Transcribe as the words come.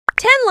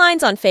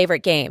lines on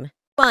favorite game.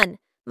 1.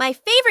 My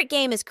favorite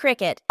game is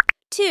cricket.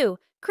 2.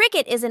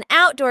 Cricket is an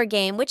outdoor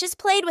game which is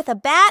played with a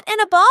bat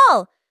and a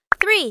ball.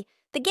 3.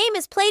 The game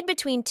is played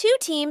between two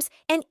teams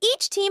and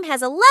each team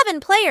has 11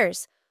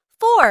 players.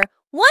 4.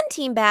 One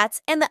team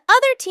bats and the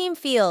other team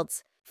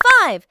fields.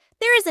 5.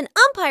 There is an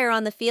umpire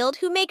on the field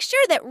who makes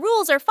sure that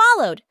rules are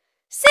followed.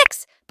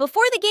 6.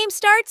 Before the game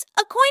starts,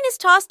 a coin is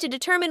tossed to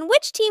determine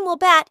which team will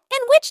bat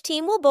and which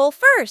team will bowl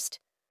first.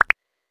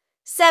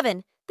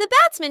 7. The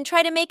batsmen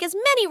try to make as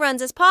many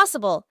runs as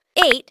possible.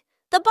 8.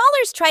 The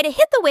ballers try to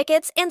hit the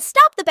wickets and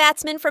stop the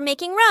batsmen from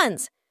making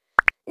runs.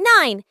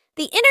 9.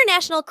 The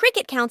International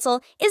Cricket Council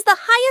is the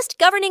highest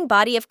governing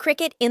body of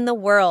cricket in the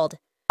world.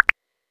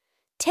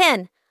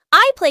 10.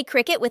 I play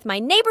cricket with my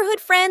neighborhood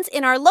friends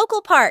in our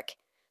local park.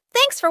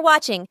 Thanks for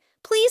watching.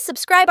 Please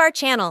subscribe our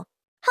channel.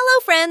 Hello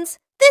friends,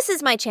 this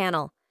is my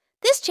channel.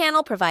 This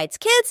channel provides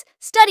kids,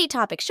 study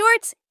topic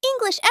shorts,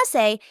 English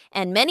essay,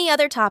 and many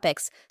other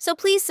topics, so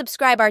please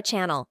subscribe our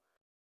channel.